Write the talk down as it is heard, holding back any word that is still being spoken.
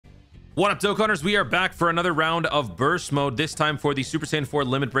What up, Dokkaners? We are back for another round of burst mode, this time for the Super Saiyan 4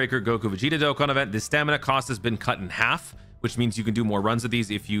 Limit Breaker GOKU VEGETA Dokkan event. The stamina cost has been cut in half, which means you can do more runs of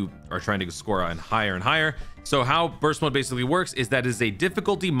these if you are trying to score on higher and higher. So how burst mode basically works is that it is a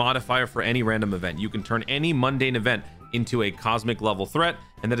difficulty modifier for any random event. You can turn any mundane event into a cosmic level threat,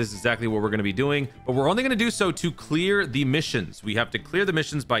 and that is exactly what we're going to be doing. But we're only going to do so to clear the missions. We have to clear the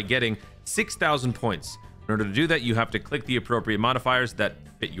missions by getting 6,000 points. In order to do that, you have to click the appropriate modifiers that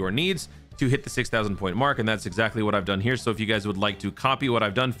fit your needs to hit the 6,000 point mark, and that's exactly what I've done here. So if you guys would like to copy what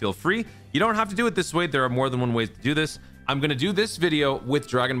I've done, feel free. You don't have to do it this way. There are more than one way to do this. I'm going to do this video with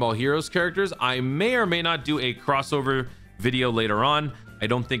Dragon Ball Heroes characters. I may or may not do a crossover video later on. I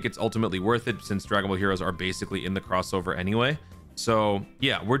don't think it's ultimately worth it since Dragon Ball Heroes are basically in the crossover anyway. So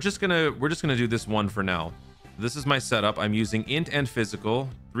yeah, we're just gonna do this one for now. This is my setup. I'm using int and physical,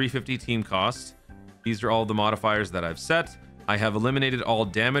 350 team cost. These are all the modifiers that I've set. I have eliminated all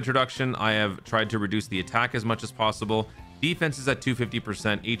damage reduction. I have tried to reduce the attack as much as possible. Defense is at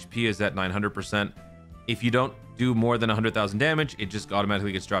 250%. HP is at 900%. If you don't do more than 100,000 damage, it just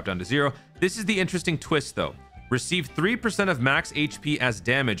automatically gets dropped down to 0. This is the interesting twist though. Receive 3% of max HP as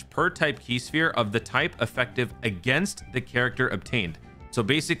damage per type key sphere of the type effective against the character obtained. So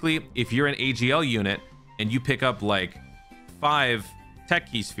basically, if you're an AGL unit and you pick up like 5 tech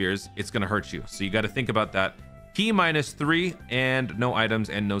key spheres, it's going to hurt you. So you got to think about that. Key -3 and no items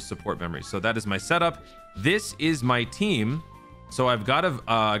and no support memories. So that is my setup. This is my team. So I've got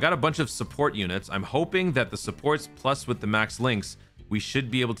a bunch of support units. I'm hoping that the supports plus with the max links, we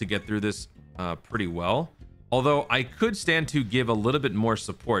should be able to get through this pretty well. Although I could stand to give a little bit more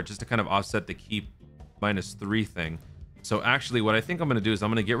support just to kind of offset the key -3 thing. So actually what I think I'm going to do is I'm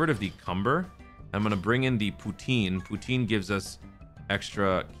going to get rid of the Cumber. I'm going to bring in the Poutine. Poutine gives us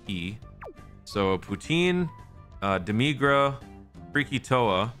extra key. So Poutine, Demigra, Freaky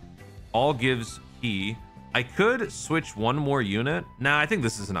Toa all gives key. I could switch one more unit. Nah, I think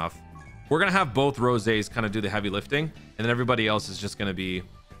this is enough. We're going to have both Rosés kind of do the heavy lifting, and then everybody else is just going to be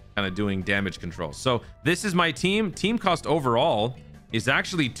kind of doing damage control. So this is my team. Team cost overall is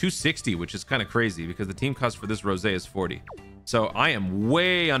actually 260, which is kind of crazy because the team cost for this Rosé is 40. So I am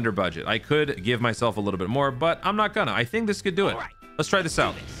way under budget. I could give myself a little bit more, but I'm not gonna. I think this could do it. Let's try this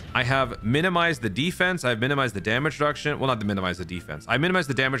out. I have minimized the defense. I've minimized the damage reduction. Well, not to minimize the defense. I minimized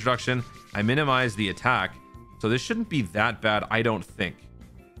the damage reduction. I minimized the attack. So this shouldn't be that bad, I don't think.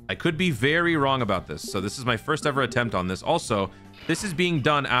 I could be very wrong about this. So this is my first ever attempt on this. Also, this is being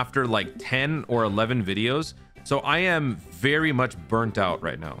done after like 10 or 11 videos. So I am very much burnt out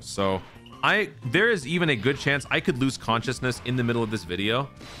right now. So there is even a good chance I could lose consciousness in the middle of this video.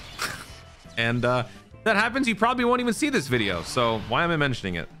 And that happens, you probably won't even see this video. So why am I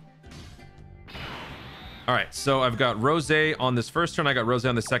mentioning it? All right, so I've got Rosé on this first turn. I got Rosé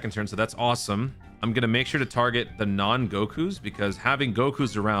on the second turn, so that's awesome. I'm going to make sure to target the non-Gokus because having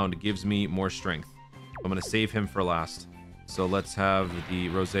Gokus around gives me more strength. I'm going to save him for last. So let's have the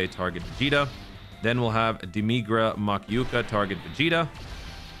Rosé target Vegeta. Then we'll have Demigra Makyuka target Vegeta.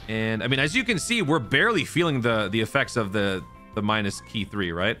 And I mean, as you can see, we're barely feeling the effects of the minus key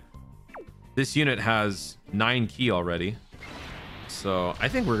 3, right? This unit has 9 key already. So I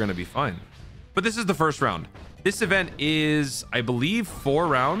think we're going to be fine. But this is the first round. This event is, I believe, 4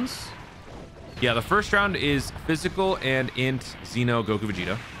 rounds. Yeah, the first round is physical and int Xeno Goku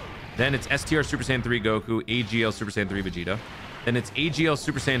Vegeta. Then it's STR Super Saiyan 3 Goku, AGL Super Saiyan 3 Vegeta. Then it's AGL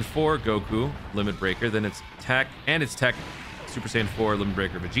Super Saiyan 4 Goku, Limit Breaker. Then it's Tech, and it's Tech Super Saiyan 4 Limit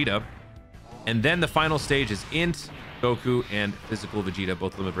Breaker Vegeta. And then the final stage is int Goku and physical Vegeta,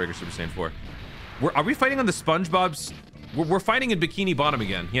 both Limit Breaker Super Saiyan 4. Are we fighting on the SpongeBob's? We're fighting in Bikini Bottom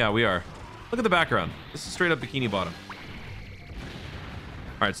again. Yeah, we are. Look at the background. This is straight up Bikini Bottom.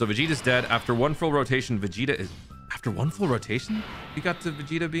 All right, so Vegeta's dead. After one full rotation, Vegeta is... After one full rotation? You got to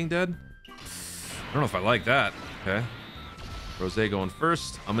Vegeta being dead? I don't know if I like that. Okay. Rosé going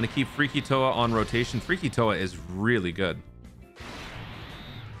first. I'm going to keep Freaky Toa on rotation. Freaky Toa is really good.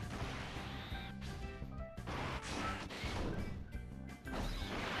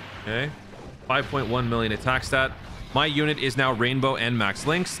 Okay. 5.1 million attack stat. My unit is now Rainbow and Max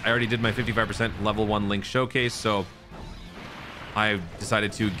Links. I already did my 55% level 1 Link showcase, so I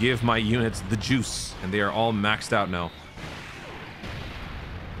decided to give my units the juice, and they are all maxed out now.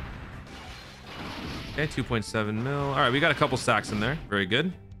 Okay, 2.7 mil. All right, we got a couple stacks in there. Very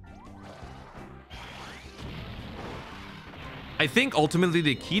good. I think ultimately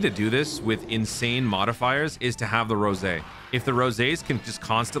the key to do this with insane modifiers is to have the Rosé. If the Rosés can just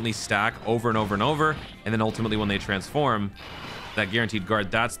constantly stack over and over and over, and then ultimately when they transform, that guaranteed guard,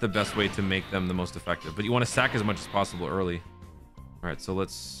 that's the best way to make them the most effective. But you want to stack as much as possible early. All right, so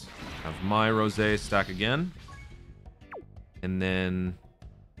let's Have my Rose stack again. And then...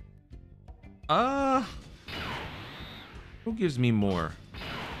 who gives me more?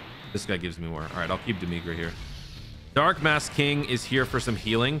 This guy gives me more. All right, I'll keep Demigra here. Dark Mask King is here for some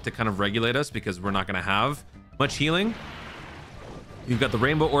healing to kind of regulate us because we're not going to have much healing. You've got the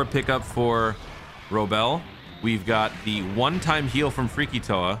Rainbow Orb pickup for Robel. We've got the one-time heal from Freaky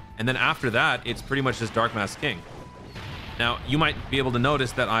Toa. And then after that, it's pretty much just Dark Mask King. Now, you might be able to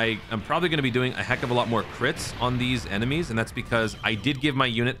notice that I am probably going to be doing a heck of a lot more crits on these enemies. And that's because I did give my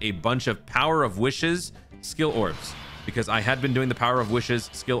unit a bunch of Power of Wishes skill orbs. Because I had been doing the Power of Wishes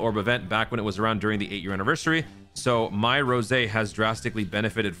skill orb event back when it was around during the 8-year anniversary. So my Rose has drastically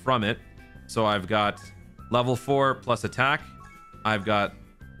benefited from it. So I've got level 4 plus attack. I've got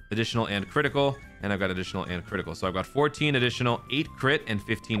additional and critical. And I've got additional and critical. So I've got 14 additional, 8 crit, and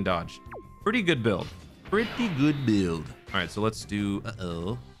 15 dodge. Pretty good build. Pretty good build. All right, so let's do...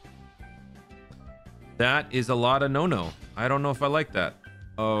 Uh-oh. That is a lot of no-no. I don't know if I like that.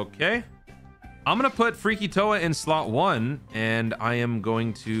 Okay. I'm going to put Freaky Toa in slot 1, and I am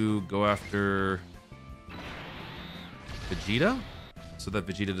going to go after Vegeta, so that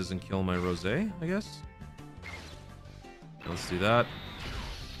Vegeta doesn't kill my Rose, I guess. Let's do that.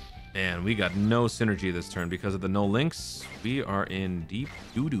 And we got no synergy this turn because of the no links. We are in deep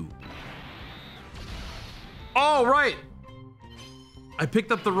doo-doo. Oh, right. I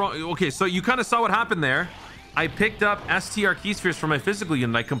picked up the wrong... Okay, so you kind of saw what happened there. I picked up STR key spheres for my physical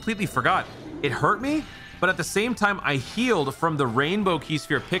unit. I completely forgot. It hurt me, but at the same time, I healed from the rainbow key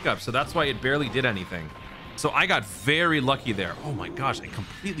sphere pickup. So that's why it barely did anything. So I got very lucky there. Oh my gosh, I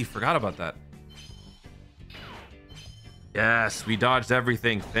completely forgot about that. Yes, we dodged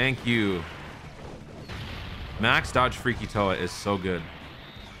everything. Thank you. Max dodge Freaky Toa is so good.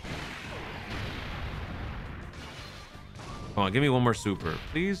 Come on, give me one more super,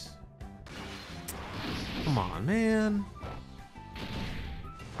 please. Come on, man.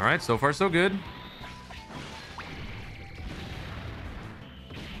 All right, so far so good.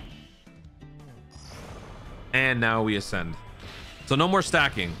 And now we ascend. So no more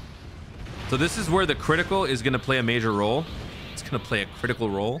stacking. So this is where the critical is going to play a major role. It's going to play a critical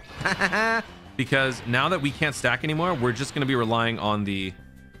role. Because now that we can't stack anymore, we're just going to be relying on the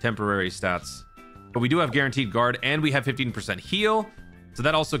temporary stats. But we do have guaranteed guard and we have 15% heal. So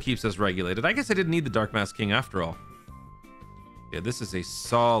that also keeps us regulated. I guess I didn't need the Dark Mask King after all. Yeah, this is a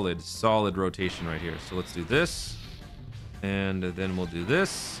solid rotation right here. So let's do this. And then we'll do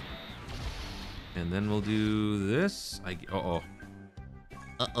this. And then we'll do this. Uh-oh.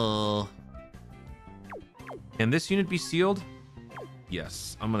 Uh-oh. Can this unit be sealed?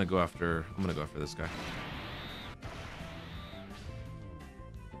 Yes. I'm gonna go after this guy.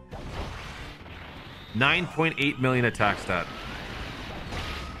 $9.8 million attack stat.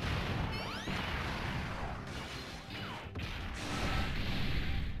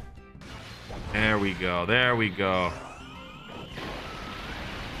 There we go. There we go.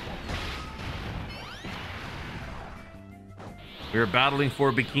 We're battling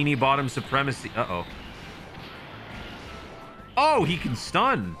for Bikini Bottom supremacy. Uh-oh. Oh, he can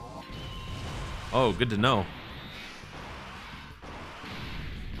stun. Oh, good to know.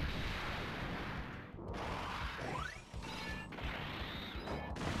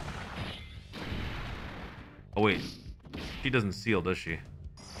 Oh, wait. She doesn't seal, does she?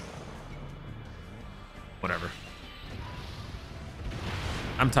 Whatever.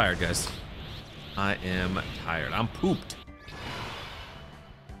 I'm tired, guys. I am tired. I'm pooped.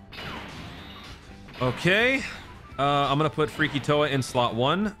 Okay. I'm going to put Freaky Toa in slot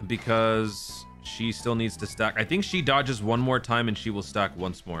 1 because she still needs to stack. I think she dodges one more time and she will stack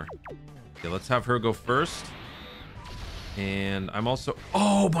once more. Okay, let's have her go first. And I'm also...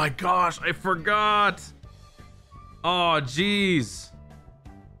 Oh my gosh, I forgot. Oh, jeez.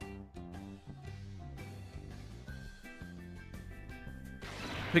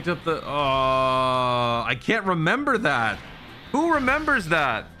 Picked up the... Oh, I can't remember that. Who remembers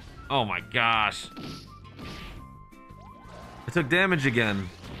that? Oh my gosh. I took damage again.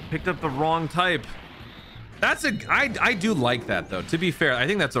 Picked up the wrong type. That's a... I do like that, though. To be fair, I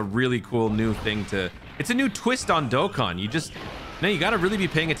think that's a really cool new thing to... It's a new twist on Dokkan. You just... No, you gotta really be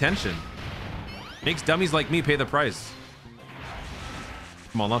paying attention. Makes dummies like me pay the price.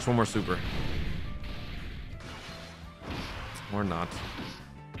 Come on, launch one more super. Or not.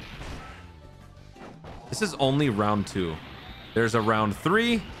 This is only round 2. There's a round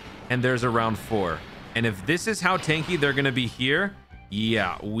 3 and there's a round 4. And if this is how tanky they're going to be here,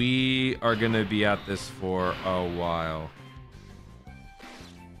 yeah, we are going to be at this for a while.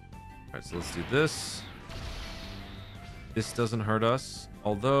 All right, so let's do this. This doesn't hurt us.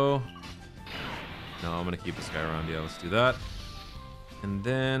 Although, no, I'm gonna keep this guy around. Yeah, let's do that. And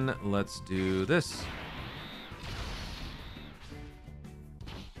then let's do this.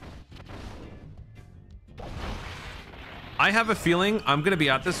 I have a feeling I'm gonna be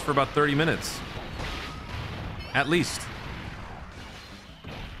at this for about 30 minutes. At least.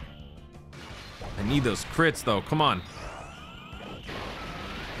 I need those crits though, come on.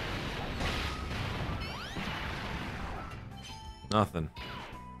 Nothing.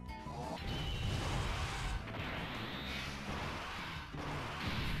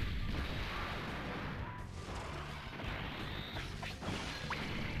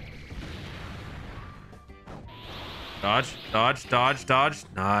 Dodge, dodge, dodge, dodge.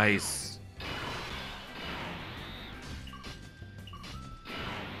 Nice.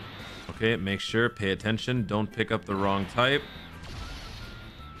 Okay, make sure, pay attention. Don't pick up the wrong type.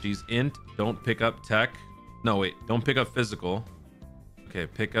 She's int. Don't pick up tech. No, wait. Don't pick up physical. Okay,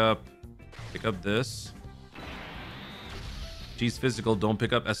 pick up this. She's physical. Don't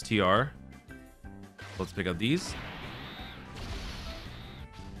pick up STR. Let's pick up these.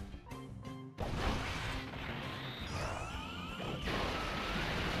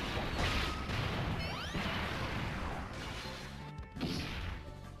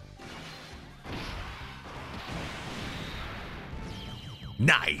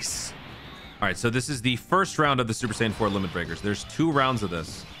 Nice. All right, so this is the first round of the Super Saiyan 4 Limit Breakers. There's 2 rounds of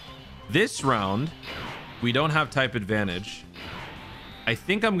this. This round, we don't have type advantage. I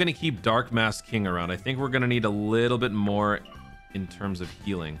think I'm going to keep Dark Mask King around. I think we're going to need a little bit more in terms of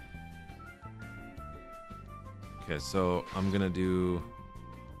healing. Okay, so I'm going to do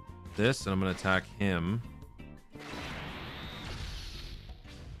this, and I'm going to attack him.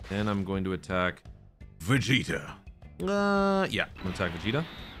 Then I'm going to attack Vegeta. Yeah, I'm gonna attack Vegeta.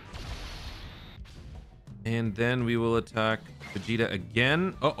 And then we will attack Vegeta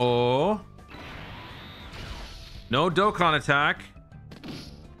again. Uh-oh. No Dokkan attack.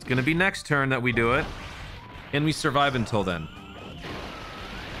 It's gonna be next turn that we do it. And we survive until then.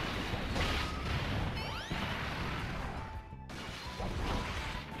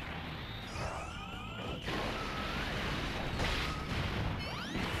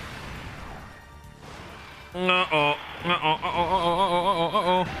 Uh-oh.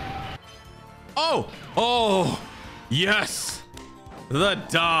 Oh, yes, the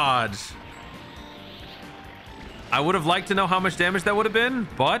dodge. I would have liked to know how much damage that would have been,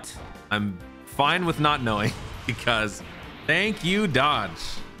 but I'm fine with not knowing because thank you, dodge.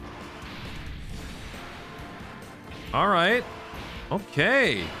 All right.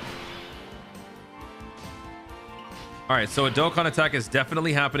 Okay. All right, so a Dokkan attack is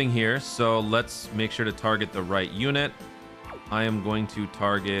definitely happening here. So let's make sure to target the right unit. I am going to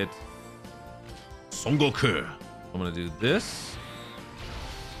target Son Goku. I'm going to do this.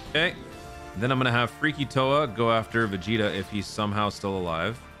 Okay. Then I'm going to have Freaky Toa go after Vegeta if he's somehow still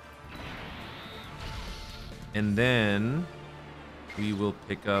alive. And then we will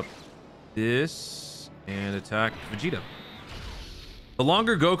pick up this and attack Vegeta. The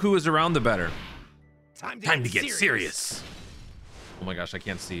longer Goku is around, the better. Time to get serious. Oh my gosh, I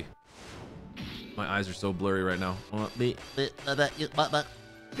can't see. My eyes are so blurry right now. Gonna go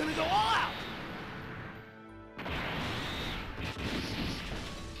all out.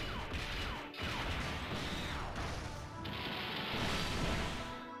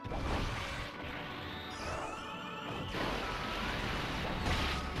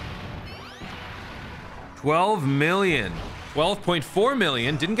 $12 million. 12.4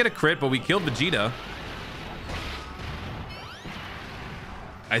 million. Didn't get a crit, but we killed Vegeta.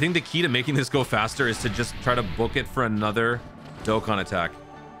 I think the key to making this go faster is to just try to book it for another Dokkan attack.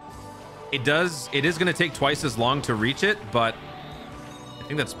 It is going to take twice as long to reach it, but I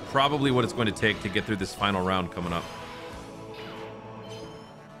think that's probably what it's going to take to get through this final round coming up.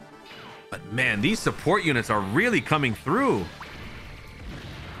 But man, these support units are really coming through.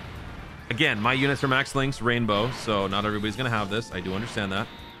 Again, my units are Max Links Rainbow, so not everybody's going to have this. I do understand that.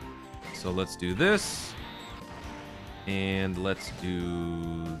 So let's do this. And let's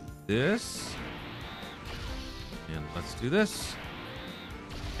do this. And let's do this.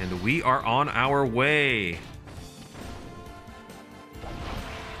 And we are on our way.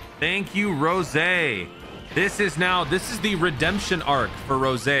 Thank you, Rose. This is the redemption arc for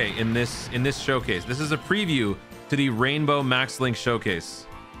Rose in this showcase. This is a preview to the Rainbow Max Link showcase.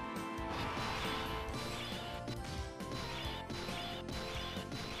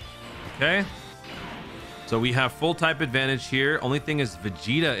 Okay. So we have full type advantage here. Only thing is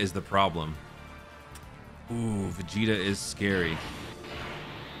Vegeta is the problem. Ooh, Vegeta is scary.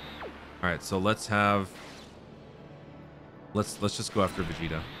 All right, so let's have Let's just go after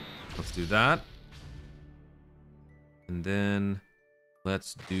Vegeta. Let's do that. And then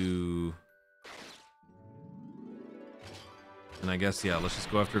let's do... And I guess, yeah, let's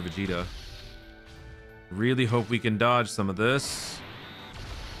just go after Vegeta. Really hope we can dodge some of this.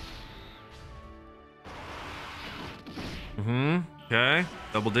 Okay.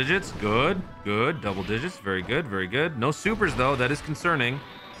 Double digits. Good. Good. Double digits. Very good. Very good. No supers, though. That is concerning.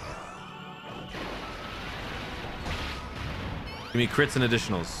 Give me crits and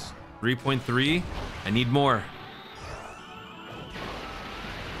additionals. 3.3. I need more.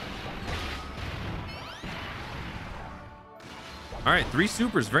 All right, 3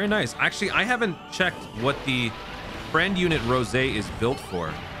 supers. Very nice. Actually, I haven't checked what the friend unit Rosé is built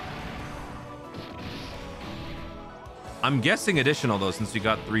for. I'm guessing additional, though, since we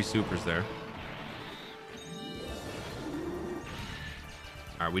got 3 supers there.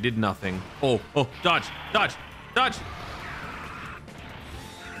 All right, we did nothing. Oh, dodge, dodge, dodge.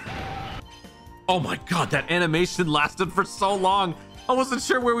 Oh my God, that animation lasted for so long. I wasn't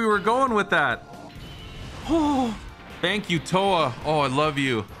sure where we were going with that. Oh, thank you, Toa. Oh, I love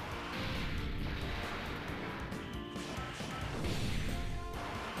you.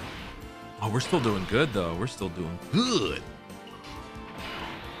 Oh, we're still doing good, though. We're still doing good.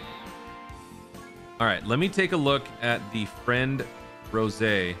 All right, let me take a look at the friend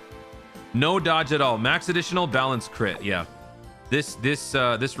Rosé. No dodge at all. Max additional, balance crit. Yeah. This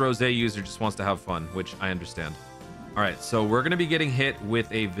Rosé user just wants to have fun, which I understand. All right, so we're going to be getting hit with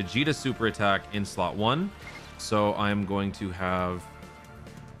a Vegeta super attack in slot 1. So I'm going to have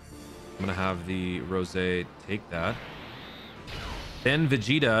the Rosé take that. Then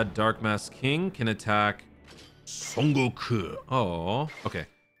Vegeta, Dark Mask King, can attack Son Goku. Oh, okay.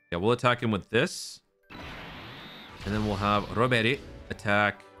 Yeah, we'll attack him with this. And then we'll have Robert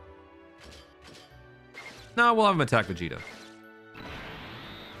attack. No, we'll have him attack Vegeta.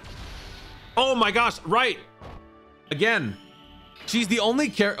 Oh my gosh, right. Again, she's the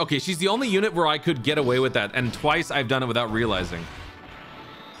only okay, she's the only unit where I could get away with that. And twice I've done it without realizing.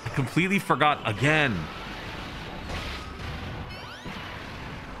 I completely forgot again.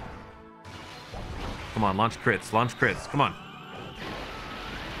 Come on, launch crits, launch crits. Come on.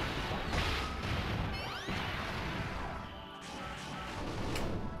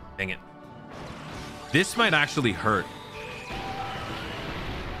 Dang it. This might actually hurt.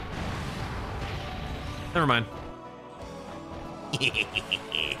 Never mind.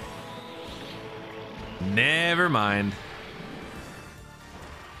 Never mind.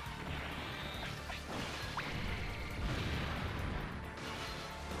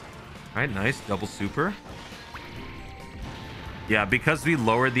 All right, nice. Double super. Yeah, because we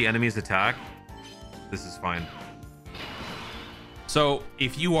lowered the enemy's attack, this is fine. So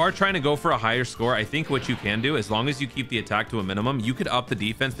if you are trying to go for a higher score, I think what you can do, as long as you keep the attack to a minimum, you could up the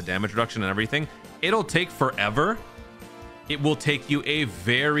defense, the damage reduction, and everything. It'll take forever. It will take you a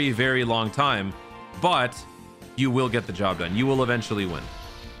very, very long time, but you will get the job done. You will eventually win.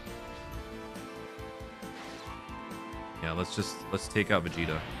 Yeah, let's take out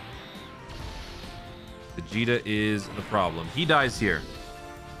Vegeta. Vegeta is the problem. He dies here.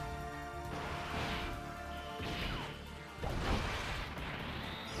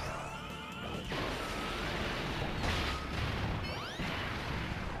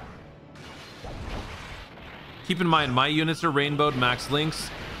 Keep in mind, my units are rainbowed max links.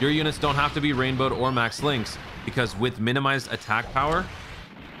 Your units don't have to be rainbowed or max links, because with minimized attack power,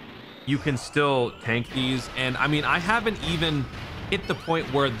 you can still tank these. And I mean, I haven't even hit the point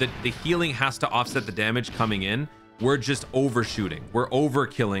where the healing has to offset the damage coming in. We're just overshooting. We're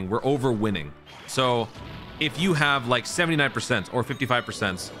overkilling. We're overwinning. So if you have like 79% or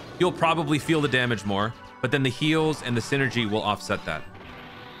 55%, you'll probably feel the damage more, but then the heals and the synergy will offset that.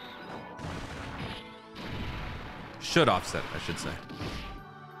 Should offset, I should say.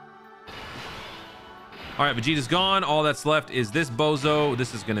 All right, Vegeta's gone. All that's left is this bozo.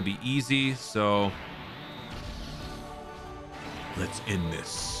 This is going to be easy, so let's end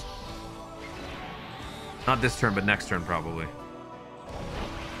this. Not this turn, but next turn, probably.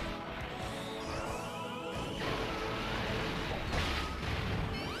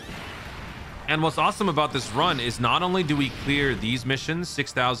 And what's awesome about this run is not only do we clear these missions,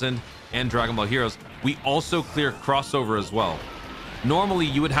 6,000 and Dragon Ball Heroes, we also clear crossover as well. Normally,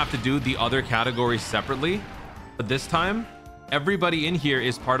 you would have to do the other categories separately, but this time, everybody in here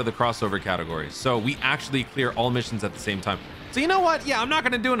is part of the crossover category. So we actually clear all missions at the same time. So you know what? Yeah, I'm not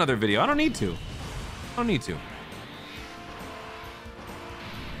going to do another video. I don't need to. I don't need to.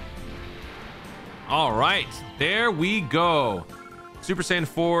 All right, there we go. Super Saiyan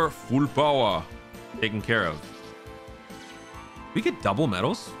 4 full power taken care of. We get double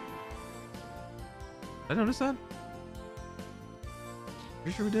medals? Did I notice that?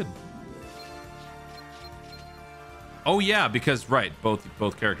 Pretty sure we did. Oh yeah, because right,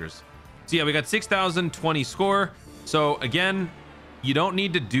 both characters. So yeah, we got 6,020 score. So again, you don't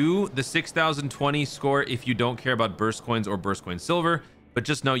need to do the 6,020 score if you don't care about burst coins or burst coin silver, but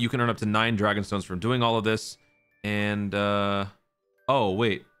just know you can earn up to 9 dragon stones from doing all of this. And oh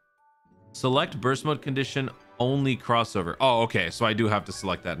wait, select burst mode condition only crossover. Oh, okay, so I do have to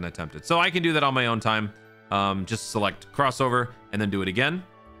select that and attempt it. So I can do that on my own time. Just select crossover and then do it again,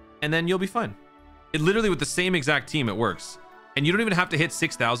 and then you'll be fine. It literally, with the same exact team, it works. And you don't even have to hit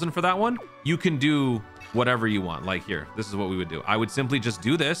 6,000 for that one. You can do whatever you want. Like here, this is what we would do. I would simply just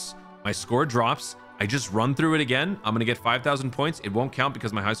do this. My score drops. I just run through it again. I'm going to get 5,000 points. It won't count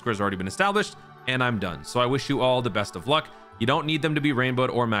because my high score has already been established, and I'm done. So I wish you all the best of luck. You don't need them to be rainbowed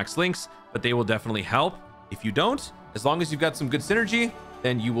or max links, but they will definitely help. If you don't, as long as you've got some good synergy,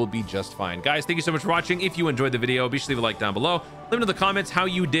 then you will be just fine. Guys, thank you so much for watching. If you enjoyed the video, be sure to leave a like down below. Let me know in the comments how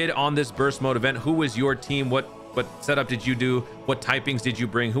you did on this burst mode event. Who was your team? What setup did you do? What typings did you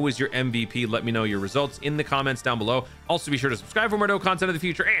bring? Who was your MVP? Let me know your results in the comments down below. Also, be sure to subscribe for more Dokkan content in the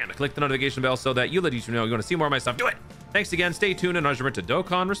future and click the notification bell so that you let YouTube know you want to see more of my stuff. Do it. Thanks again. Stay tuned and remember to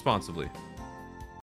Dokkan responsibly.